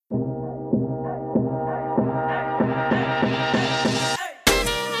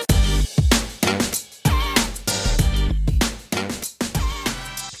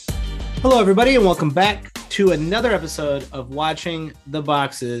Hello, everybody, and welcome back to another episode of Watching the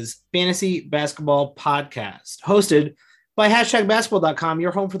Boxes Fantasy Basketball Podcast, hosted by #basketball.com,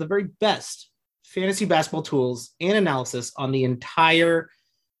 your home for the very best fantasy basketball tools and analysis on the entire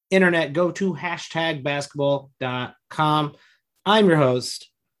internet. Go to #basketball.com. I'm your host,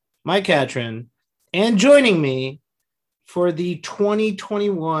 Mike Catron, and joining me for the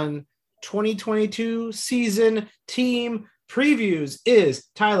 2021-2022 season team previews is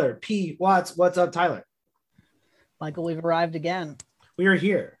Tyler P. Watts. What's up, Tyler? Michael, we've arrived again. We are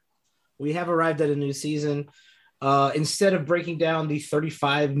here. We have arrived at a new season. Instead of breaking down the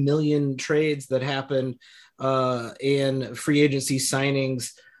 35 million trades that happened and free agency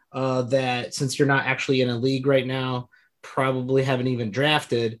signings that, since you're not actually in a league right now, probably haven't even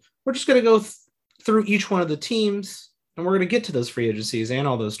drafted, we're just going to go through each one of the teams, and we're going to get to those free agencies and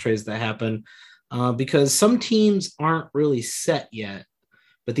all those trades that happen. Because some teams aren't really set yet,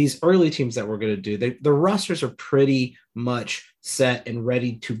 but these early teams that we're going to do, the rosters are pretty much set and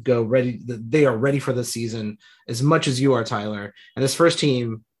ready to go. They are ready for the season as much as you are, Tyler. And this first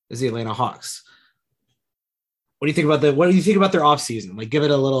team is the Atlanta Hawks. What do you think about that? What do you think about their offseason? Like, give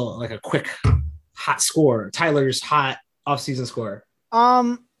it a little, like a quick hot score. Tyler's hot offseason score.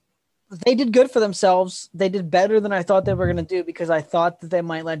 They did good for themselves. They did better than I thought they were going to do, because I thought that they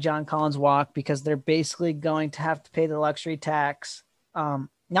might let John Collins walk, because they're basically going to have to pay the luxury tax.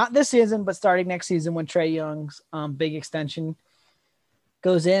 Not this season, but starting next season when Trae Young's big extension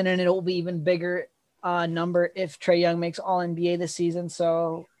goes in, and it will be even bigger number if Trae Young makes All NBA this season.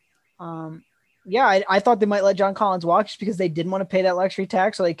 So, I thought they might let John Collins walk just because they didn't want to pay that luxury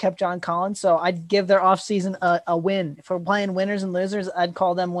tax, so they kept John Collins. So I'd give their offseason a win. If we're playing winners and losers, I'd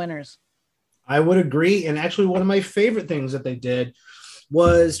call them winners. I would agree. And actually, one of my favorite things that they did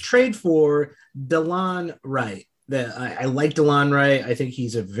was trade for Delon Wright. I like Delon Wright. I think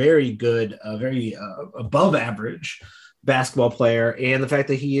he's a very good, very above average basketball player. And the fact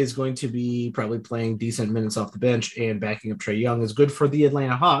that he is going to be probably playing decent minutes off the bench and backing up Trae Young is good for the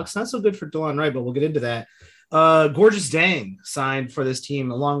Atlanta Hawks. Not so good for Delon Wright, but we'll get into that. Gorgeous Dang signed for this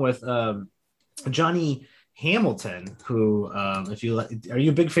team along with Johnny Hamilton, who, are you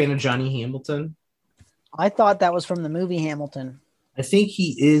a big fan of Johnny Hamilton? I thought that was from the movie Hamilton. I think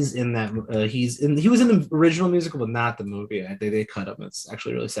he is in that. He was in the original musical, but not the movie. They cut him. It's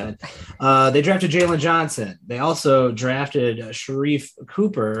actually really sad. They drafted Jalen Johnson. They also drafted Sharif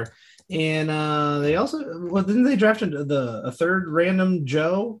Cooper, and they also didn't they draft a third random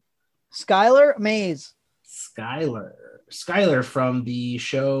Joe? Skylar Mays. Skylar from the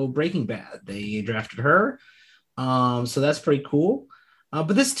show Breaking Bad. They drafted her. So that's pretty cool. But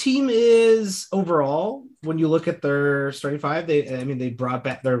this team is overall, when you look at their starting five, they're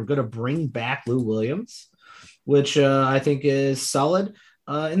going to bring back Lou Williams, which I think is solid.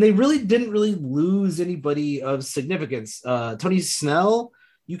 And they didn't really lose anybody of significance. Tony Snell,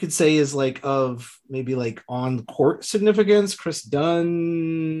 you could say, is of maybe on court significance. Chris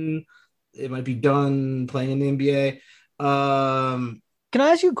Dunn, it might be Dunn playing in the NBA. Can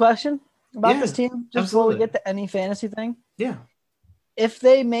I ask you a question about this team? Just absolutely. Before we get to any fantasy thing? Yeah. If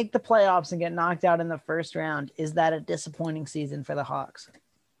they make the playoffs and get knocked out in the first round, is that a disappointing season for the Hawks?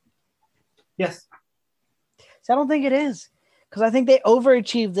 Yes. So I don't think it is, because I think they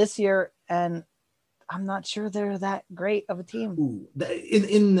overachieved this year, and I'm not sure they're that great of a team. But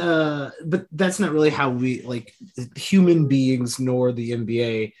that's not really how we human beings nor the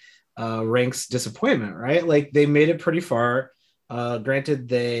NBA ranks disappointment, right? They made it pretty far. Granted,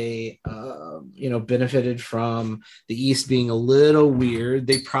 they benefited from the East being a little weird.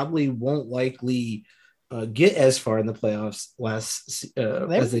 They probably won't likely get as far in the playoffs as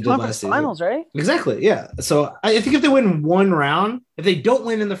they did last season. Finals, right? Exactly, yeah. So I think if they win one round, if they don't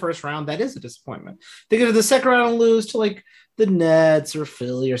win in the first round, that is a disappointment. They get to the second round and lose to the Nets or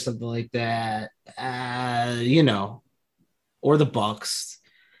Philly or something like that, or the Bucks.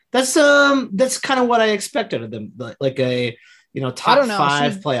 That's kind of what I expected of them, top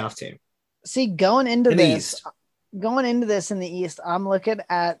 5 playoff team. See, going into this in the East, I'm looking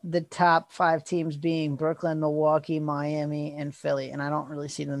at the top 5 teams being Brooklyn, Milwaukee, Miami, and Philly, and I don't really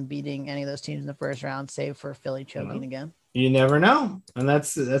see them beating any of those teams in the first round, save for Philly choking again. You never know, and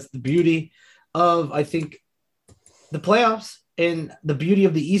that's the beauty of, I think, the playoffs, and the beauty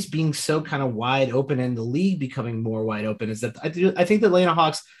of the East being so kind of wide open and the league becoming more wide open is that I think the Atlanta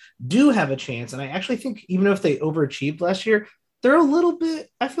Hawks do have a chance, and I actually think even if they overachieved last year, I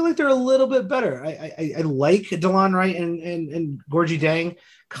feel like they're a little bit better. I like Delon Wright and Gorgie Dang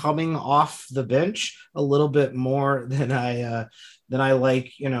coming off the bench a little bit more than I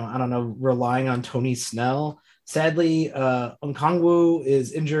like, relying on Tony Snell Sadly, Nkongwu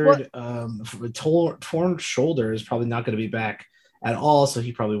is injured. Torn shoulder is probably not going to be back at all, so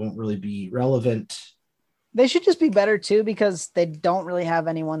he probably won't really be relevant. They should just be better too, because they don't really have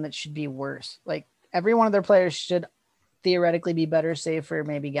anyone that should be worse. Like every one of their players should theoretically be better, save for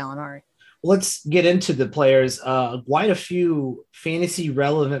maybe Gallinari. Let's get into the players. Quite a few fantasy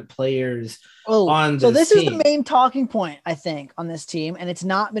relevant players on this team. So this is the main talking point, I think, on this team, and it's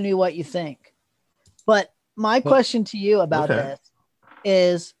not going to be what you think. But my question to you about this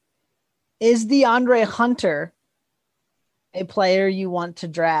is DeAndre Hunter a player you want to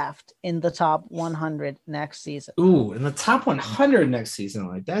draft in the top 100 next season? Ooh, in the top 100 next season.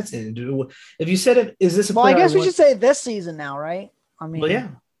 Like that's it. If you said it, is this a player? Well, I guess we should say this season now, right? I mean, well, yeah.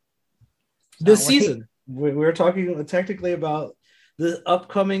 This season. We're talking technically about the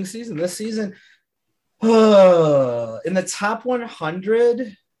upcoming season. This season. In the top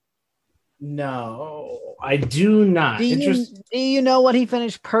 100. No, I do not. Do you know what he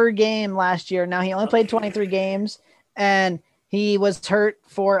finished per game last year? Now, he only played 23 games, and he was hurt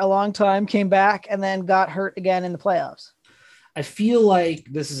for a long time, came back, and then got hurt again in the playoffs. I feel like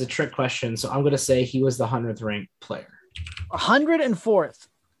this is a trick question, so I'm going to say he was the 100th ranked player. 104th.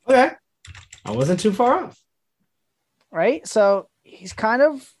 Okay. I wasn't too far off. Right? So he's kind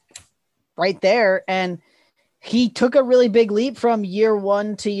of right there, and he took a really big leap from year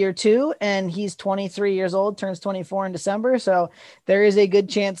 1 to year 2, and he's 23 years old, turns 24 in December. So there is a good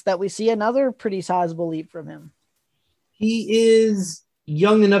chance that we see another pretty sizable leap from him. He is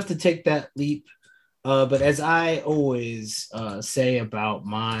young enough to take that leap. But as I always say about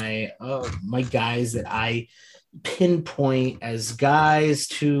my guys that I pinpoint as guys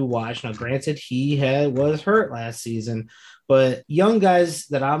to watch. Now, granted, he was hurt last season, but young guys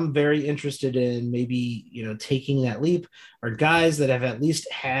that I'm very interested in maybe, taking that leap are guys that have at least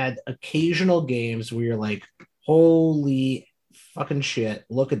had occasional games where you're like, holy fucking shit,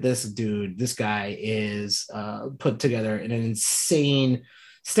 look at this dude. This guy is put together in an insane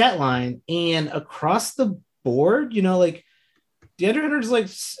stat line. And across the board, like DeAndre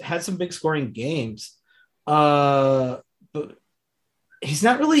Hunter's had some big scoring games. But he's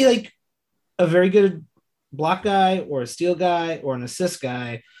not really like a very good block guy or a steal guy or an assist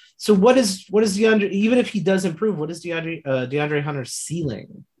guy. So what is DeAndre, even if he does improve, what is DeAndre Hunter's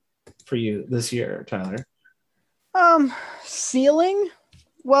ceiling for you this year, Tyler? Ceiling?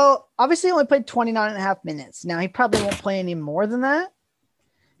 Well, obviously he only played 29 and a half minutes. Now he probably won't play any more than that.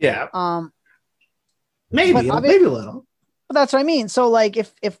 Yeah. Maybe a little. But that's what I mean. So like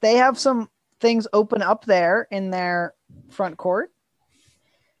if they have some things open up there in their front court,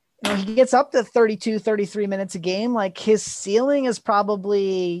 he gets up to 32, 33 minutes a game. Like his ceiling is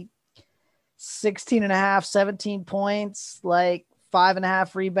probably 16 and a half, 17 points, like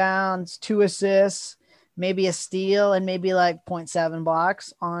 5.5 rebounds, 2 assists, maybe a steal, and maybe like 0.7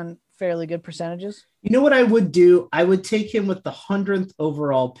 blocks on fairly good percentages. You know what I would do? I would take him with the 100th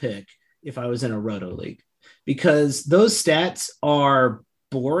overall pick if I was in a roto league, because those stats are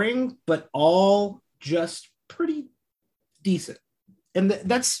boring, but all just pretty decent. And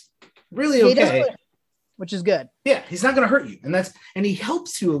that's really okay. Which is good. Yeah, he's not going to hurt you. And he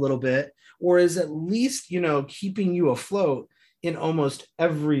helps you a little bit, or is at least, keeping you afloat in almost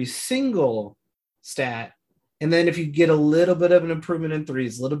every single stat. And then if you get a little bit of an improvement in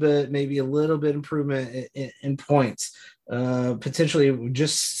threes, maybe a little bit improvement in points, potentially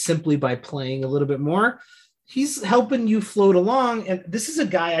just simply by playing a little bit more, he's helping you float along. And this is a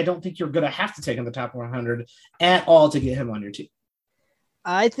guy I don't think you're going to have to take in the top 100 at all to get him on your team.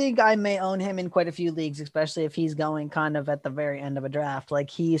 I think I may own him in quite a few leagues, especially if he's going kind of at the very end of a draft.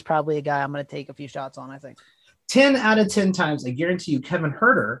 Like he's probably a guy I'm going to take a few shots on, I think. 10 out of 10 times, I guarantee you Kevin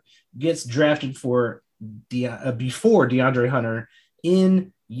Huerter gets drafted before DeAndre Hunter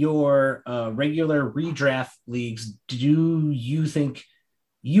in your regular redraft leagues. Do you think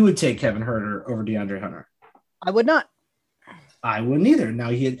you would take Kevin Huerter over DeAndre Hunter? I would not. I wouldn't either. Now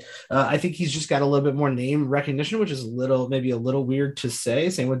I think he's just got a little bit more name recognition, which is maybe a little weird to say.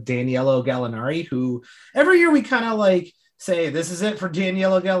 Same with Danilo Gallinari, who every year we kind of say this is it for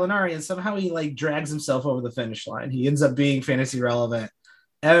Danilo Gallinari, and somehow he drags himself over the finish line. He ends up being fantasy relevant.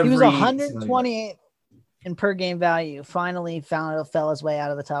 He was 128 in per game value. Finally fell his way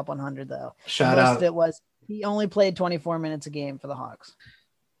out of the top 100 though. Shout out. It was he only played 24 minutes a game for the Hawks.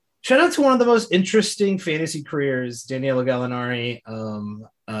 Shout out to one of the most interesting fantasy careers, Danilo Gallinari.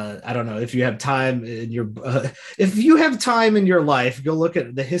 I don't know if you have time in your life, go look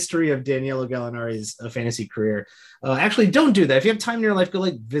at the history of Danilo Gallinari's fantasy career. Actually, don't do that. If you have time in your life, go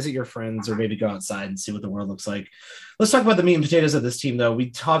visit your friends or maybe go outside and see what the world looks like. Let's talk about the meat and potatoes of this team, though.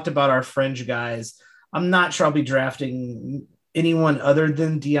 We talked about our fringe guys. I'm not sure I'll be drafting anyone other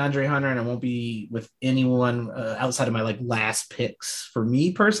than DeAndre Hunter, and I won't be with anyone outside of my like last picks for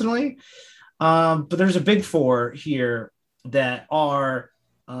me personally. But there's a big four here that are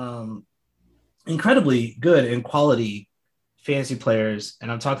incredibly good and quality fantasy players,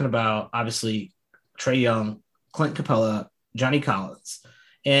 and I'm talking about obviously Trae Young, Clint Capella, Johnny Collins,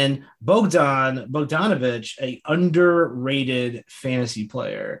 and Bogdanovich, a underrated fantasy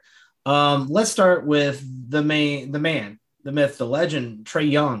player. Let's start with the man, the myth, the legend, Trae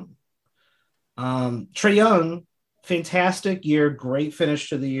Young. Trae Young, fantastic year, great finish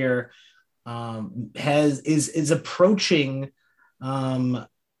to the year. Is approaching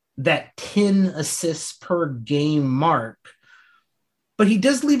that 10 assists per game mark, but he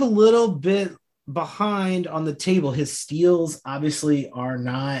does leave a little bit behind on the table. His steals obviously are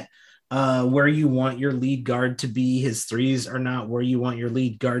not where you want your lead guard to be. His threes are not where you want your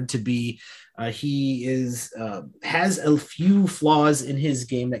lead guard to be. He has a few flaws in his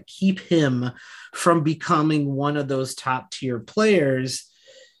game that keep him from becoming one of those top tier players.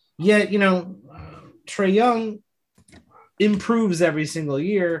 Yet, Trae Young improves every single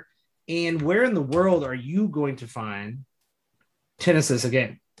year. And where in the world are you going to find 10 assists a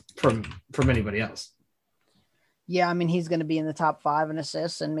game from anybody else? Yeah, I mean, he's going to be in the top 5 in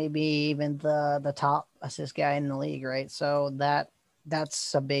assists and maybe even the top assist guy in the league, right? So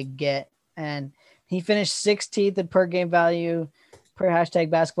that's a big get. And he finished 16th in per game value per hashtag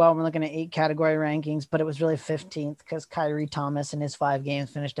basketball. We're looking at 8 category rankings, but it was really 15th because Kyrie Thomas in his 5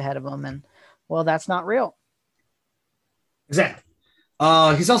 games finished ahead of him. And, well, that's not real. Exactly.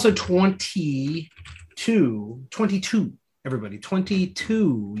 He's also 22, everybody,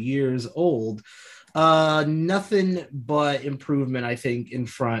 22 years old. Nothing but improvement, I think, in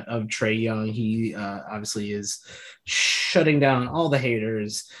front of Trae Young. He obviously is shutting down all the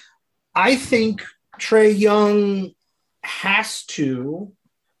haters. I think Trae Young has to,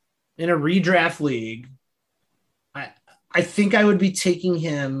 in a redraft league, I think I would be taking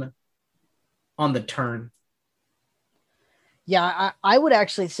him on the turn. Yeah, I would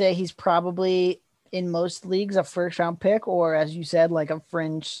actually say he's probably in most leagues a first round pick, or as you said, like a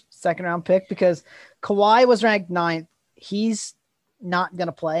fringe second round pick, because Kawhi was ranked 9th. He's not going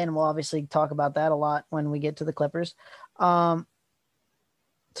to play. And we'll obviously talk about that a lot when we get to the Clippers. So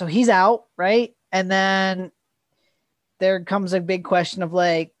he's out. Right. And then there comes a big question of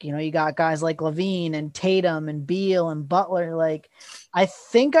like, you got guys like Levine and Tatum and Beal and Butler. Like, I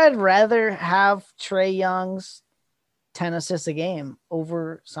think I'd rather have Trae Young's 10 assists a game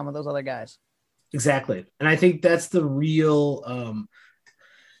over some of those other guys. Exactly. And I think that's the real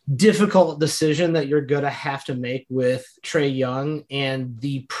difficult decision that you're going to have to make with Trae Young and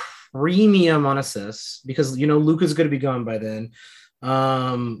the premium on assists, because, Luka's going to be gone by then.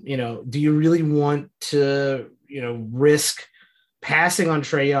 Do you really want to, risk passing on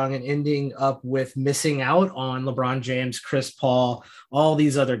Trae Young and ending up with missing out on LeBron James, Chris Paul, all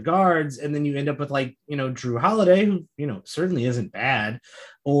these other guards, and then you end up with Drew Holiday, who certainly isn't bad,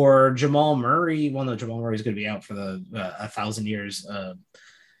 or Jamal Murray. Well, no, Jamal Murray is going to be out for the 1,000 years.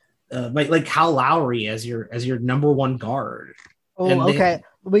 Like Kyle Lowry as your number one guard. Okay,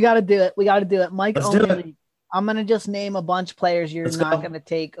 we got to do it. Mike Omen. I'm going to just name a bunch of players you're not going to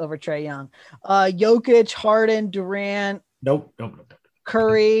take over Trae Young. Jokic, Harden, Durant. Nope.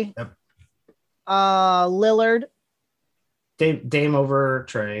 Curry. Yep. Lillard. Dame over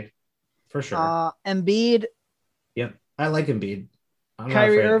Trae, for sure. Embiid. Yep. I like Embiid.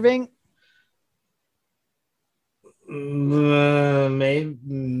 Kyrie Irving.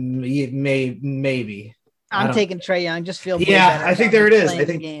 Maybe. I'm taking Trae Young. Just feel better. I think there it is. I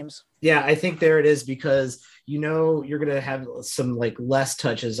think games. Yeah, I think there it is, because you're going to have some less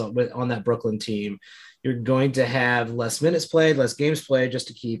touches on that Brooklyn team. You're going to have less minutes played, less games played, just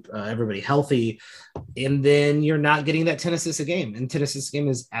to keep everybody healthy. And then you're not getting that 10 assists a game. And 10 assists a game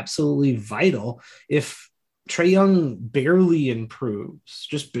is absolutely vital. If Trae Young just barely improves,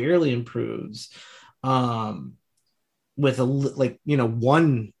 with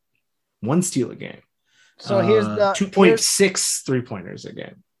one steal a game. So here's the 2.6 3-pointers a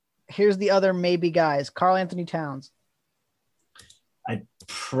game. Here's the other maybe guys. Karl Anthony Towns. I'd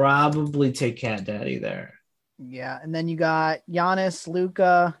probably take Cat Daddy there. Yeah, and then you got Giannis,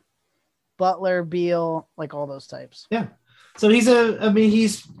 Luka, Butler, Beal, like all those types. Yeah. So he's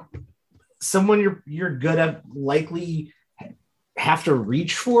someone you're gonna likely have to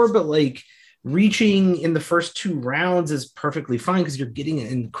reach for, but reaching in the first 2 rounds is perfectly fine because you're getting an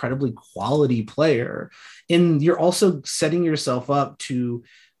incredibly quality player, and you're also setting yourself up to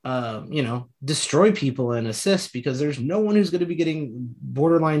destroy people in assists, because there's no one who's going to be getting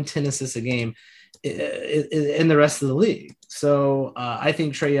borderline 10 assists a game in the rest of the league. So I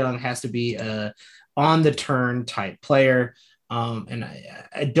think Trae Young has to be a on the turn type player. And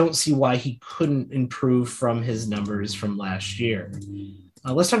I don't see why he couldn't improve from his numbers from last year.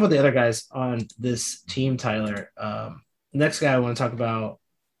 Let's talk about the other guys on this team, Tyler. Next guy I want to talk about,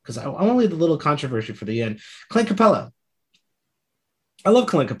 because I want to leave a little controversy for the end. Clint Capella. I love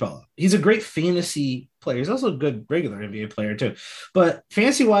Clint Capella. He's a great fantasy player. He's also a good regular NBA player too. But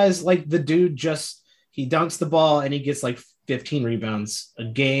fantasy wise, like the dude he dunks the ball and he gets like 15 rebounds a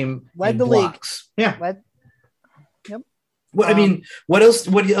game. Led the blocks. league. Yeah. Yep. Well, I mean, what else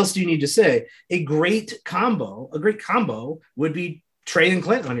do you need to say? A great combo would be Trae and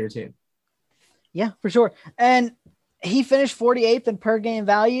Clint on your team. Yeah, for sure. And he finished 48th in per game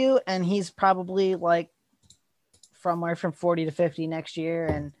value, and he's probably like from 40 to 50 next year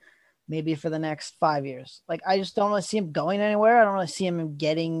and maybe for the next 5 years. Like, I just don't really see him going anywhere. I don't really see him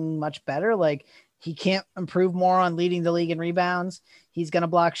getting much better. Like, he can't improve more on leading the league in rebounds. He's going to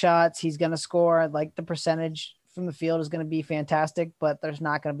block shots. He's going to score. Like, the percentage from the field is going to be fantastic, but there's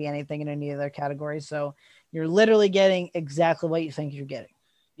not going to be anything in any other categories. So you're literally getting exactly what you think you're getting.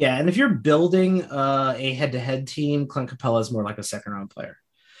 Yeah, and if you're building a head-to-head team, Clint Capella is more like a second-round player.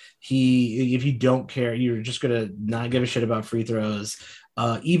 If you don't care, you're just going to not give a shit about free throws.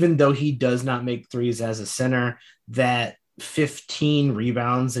 Even though he does not make threes as a center, that 15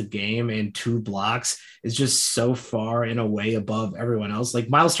 rebounds a game and 2 blocks is just so far and away above everyone else. Like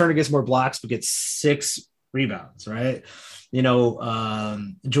Miles Turner gets more blocks, but gets 6 rebounds, right? Joel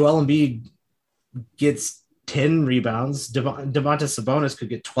Embiid gets 10 rebounds. Domantas Sabonis could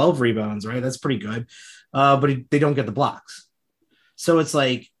get 12 rebounds, right? That's pretty good. But they don't get the blocks. So it's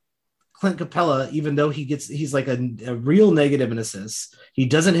like Clint Capella, even though he's like a real negative in assists, he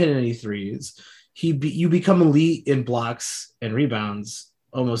doesn't hit any threes. You become elite in blocks and rebounds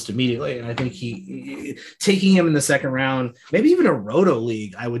almost immediately. And I think taking him in the second round, maybe even a roto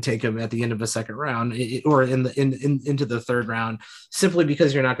league, I would take him at the end of a second round or into the third round, simply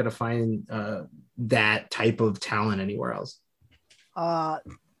because you're not going to find that type of talent anywhere else.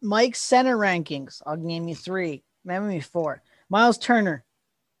 Mike's center rankings. I'll name you 3. Maybe 4. Miles Turner.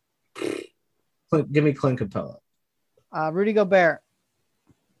 Give me Clint Capella. Rudy Gobert.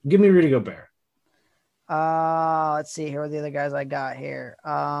 Give me Rudy Gobert. Let's see. Here are the other guys I got here.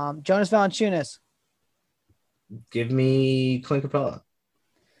 Jonas Valanciunas. Give me Clint Capella.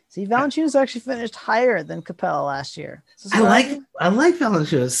 See, Valanciunas actually finished higher than Capella last year. I like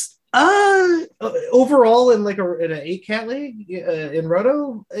Valanciunas. Overall, in an 8-cat league in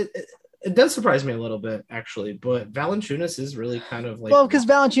Roto, it does surprise me a little bit, actually. But Valanciunas is really kind of like, because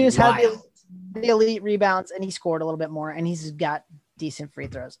Valanciunas had the elite rebounds and he scored a little bit more, and he's got decent free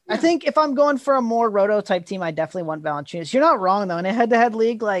throws. Yeah. I think if I'm going for a more Roto type team, I definitely want Valanciunas. You're not wrong though. In a head-to-head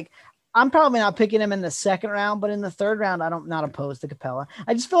league, like, I'm probably not picking him in the second round, but in the third round, I'm not opposed to Capella.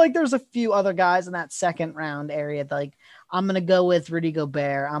 I just feel like there's a few other guys in that second round area. Like, I'm going to go with Rudy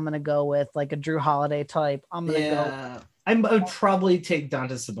Gobert. I'm going to go with like a Drew Holiday type. I would probably take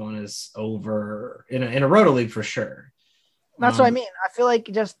Domantas Sabonis over in a Roto league for sure. That's what I mean. I feel like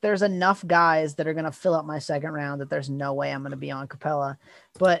just there's enough guys that are going to fill up my second round that there's no way I'm going to be on Capella.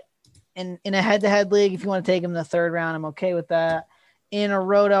 But in a head-to-head league, if you want to take him in the third round, I'm okay with that. In a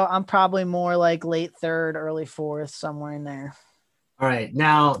Roto, I'm probably more like late third, early fourth, somewhere in there. All right.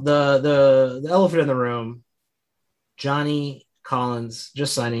 Now, the elephant in the room, Johnny Collins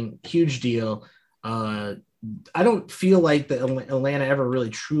just signing, huge deal. I don't feel like the Atlanta ever really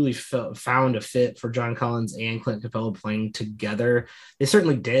truly found a fit for John Collins and Clint Capella playing together. They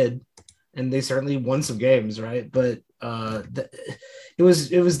certainly did, and they certainly won some games, right? But it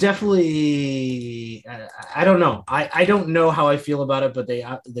was definitely I don't know. I don't know how I feel about it, but they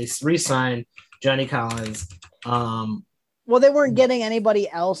re-signed Johnny Collins. Well, they weren't getting anybody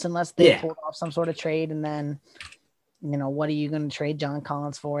else unless they pulled off some sort of trade, and then, what are you going to trade John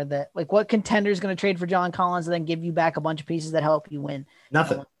Collins for? That, like, what contender is going to trade for John Collins and then give you back a bunch of pieces that help you win?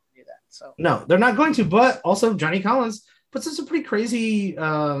 Nothing. No, do that, so. No, they're not going to. But also, Johnny Collins puts in some pretty crazy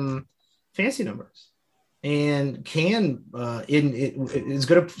fancy numbers, and is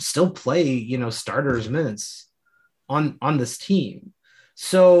going to still play starters minutes on this team.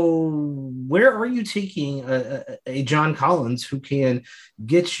 So where are you taking a John Collins who can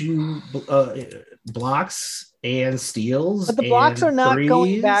get you blocks and steals? But the blocks are not threes?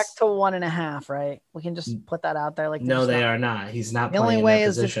 Going back to 1.5, right? We can just put that out there. Like, no, they are not. He's not. The only way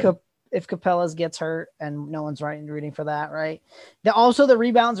is if Capella's gets hurt, and no one's rooting for that, right? Also, the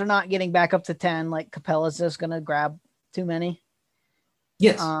rebounds are not getting back up to 10. Like, Capella's just going to grab too many.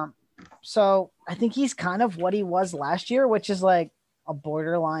 Yes. So I think he's kind of what he was last year, which is like a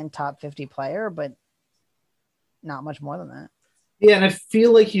borderline top 50 player, but not much more than that. Yeah, and I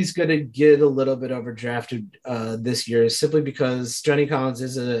feel like he's going to get a little bit overdrafted this year simply because Johnny Collins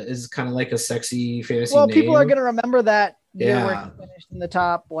is kind of like a sexy fantasy name. People are going to remember that year where Yeah. he finished in the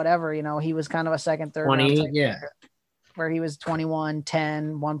top whatever, he was kind of a second, third 20, round player, where he was 21,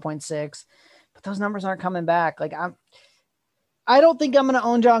 10, 1.6. But those numbers aren't coming back. Like I don't think I'm going to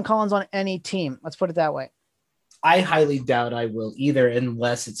own John Collins on any team. Let's put it that way. I highly doubt I will either,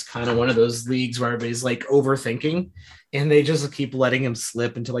 unless it's kind of one of those leagues where everybody's like overthinking and they just keep letting him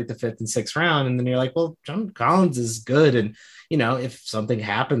slip into like the 5th and 6th round. And then you're like, well, John Collins is good. And, if something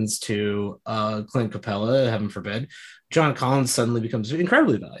happens to Clint Capella, heaven forbid, John Collins suddenly becomes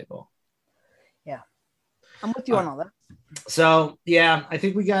incredibly valuable. Yeah. I'm with you on all that. So, yeah, I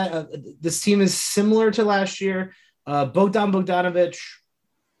think we got this team is similar to last year. Bogdan Bogdanovic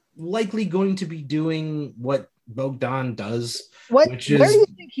likely going to be doing what Bogdan does. Where do you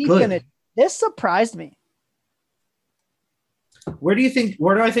think he's going to? This surprised me. Where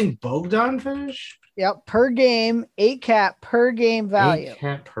do I think Bogdan finished? Yep, per game, 8 cap per game value. 8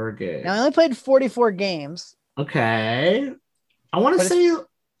 cap per game. Now, I only played 44 games. Okay. I want to say,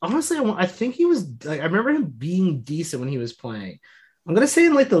 honestly, I think he was, I remember him being decent when he was playing. I'm going to say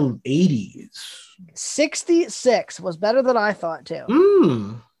in like the 80s. 66 was better than I thought,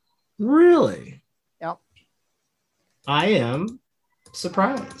 too. Really? Yep. I am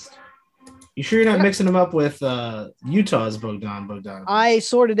surprised. You sure you're not mixing him up with Utah's Bogdan? I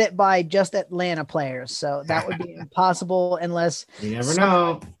sorted it by just Atlanta players, so that would be impossible unless you never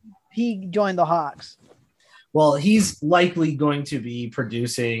know. He joined the Hawks. Well, he's likely going to be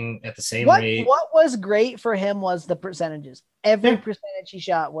producing at the same rate. What was great for him was the percentages. Every percentage he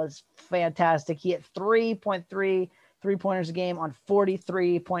shot was fantastic. He hit 3.3 3-pointers a game on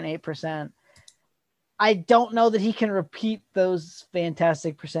 43.8%. I don't know that he can repeat those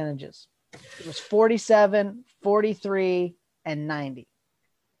fantastic percentages. It was 47, 43, and 90.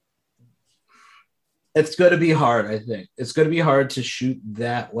 It's going to be hard, I think. It's going to be hard to shoot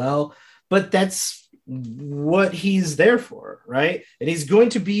that well, but that's what he's there for, right? And he's going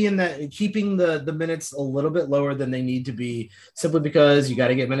to be in that, keeping the minutes a little bit lower than they need to be, simply because you got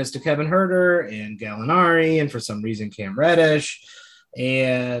to get minutes to Kevin Huerter and Gallinari, and for some reason Cam Reddish.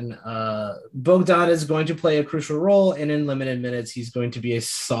 And Bogdan is going to play a crucial role, and in limited minutes, he's going to be a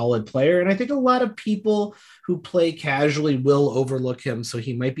solid player. And I think a lot of people who play casually will overlook him. So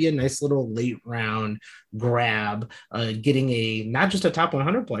he might be a nice little late round grab, getting not just a top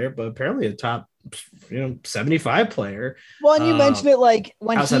 100 player, but apparently a top 75 player. Well, and you mentioned it, like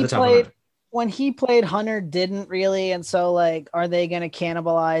when he played, Hunter didn't really. And so like, are they going to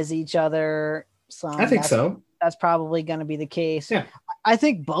cannibalize each other? I think so. That's probably going to be the case. Yeah. I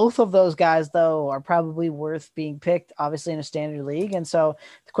think both of those guys, though, are probably worth being picked, obviously, in a standard league. And so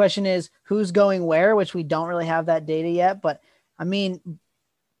the question is who's going where, which we don't really have that data yet. But, I mean,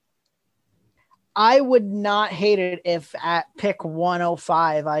 I would not hate it if at pick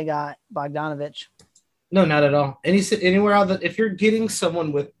 105 I got Bogdanovic. No, not at all. Anywhere else, if you're getting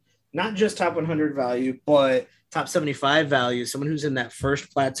someone with not just top 100 value, but top 75 value, someone who's in that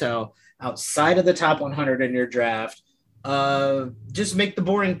first plateau outside of the top 100 in your draft, just make the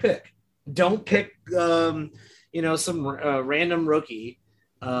boring pick. Don't pick, some random rookie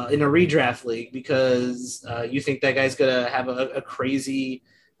in a redraft league because you think that guy's going to have a crazy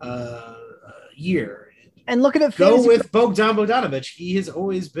year. And looking at Go with Bogdan Bogdanovic. He has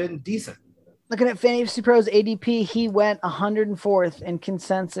always been decent. Looking at Fantasy Pros ADP, he went 104th in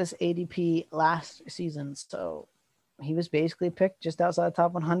consensus ADP last season. So he was basically picked just outside the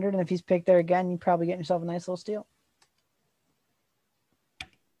top 100. And if he's picked there again, you probably get yourself a nice little steal.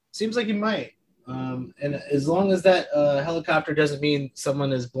 Seems like he might. And as long as that helicopter doesn't mean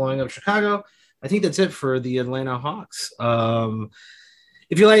someone is blowing up Chicago, I think that's it for the Atlanta Hawks.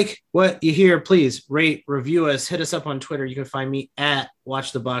 If you like what you hear, please rate, review us, hit us up on Twitter. You can find me at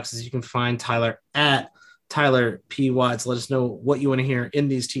Watch the Boxes. You can find Tyler at Tyler P. Watts. Let us know what you want to hear in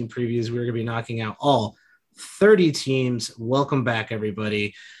these team previews. We're going to be knocking out all 30 teams. Welcome back,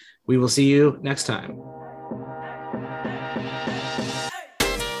 everybody. We will see you next time.